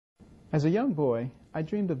As a young boy, I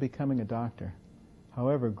dreamed of becoming a doctor.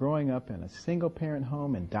 However, growing up in a single-parent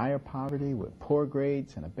home in dire poverty with poor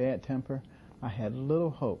grades and a bad temper, I had little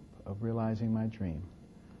hope of realizing my dream.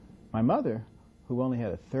 My mother, who only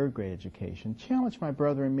had a third-grade education, challenged my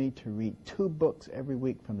brother and me to read 2 books every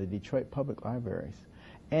week from the Detroit Public Libraries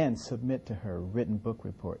and submit to her written book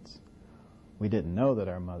reports. We didn't know that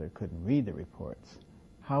our mother couldn't read the reports.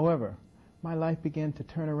 However, my life began to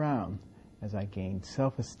turn around as I gained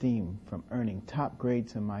self-esteem from earning top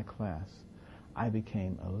grades in my class. I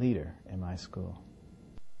became a leader in my school.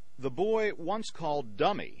 The boy once called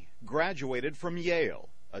Dummy graduated from Yale,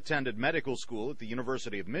 attended medical school at the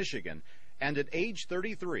University of Michigan, and at age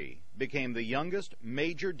 33 became the youngest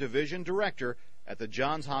major division director at the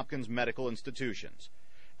Johns Hopkins Medical Institutions.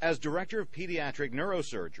 As director of pediatric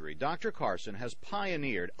neurosurgery, Dr. Kárson has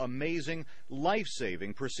pioneered amazing,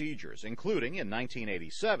 life-saving procedures, including, in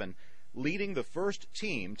 1987, leading the first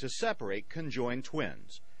team to separate conjoined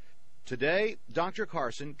twins. Today, Dr.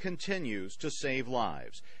 Kárson continues to save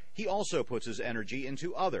lives. He also puts his energy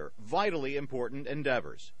into other vitally important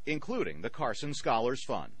endeavors, including the Kárson Scholars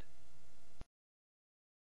Fund.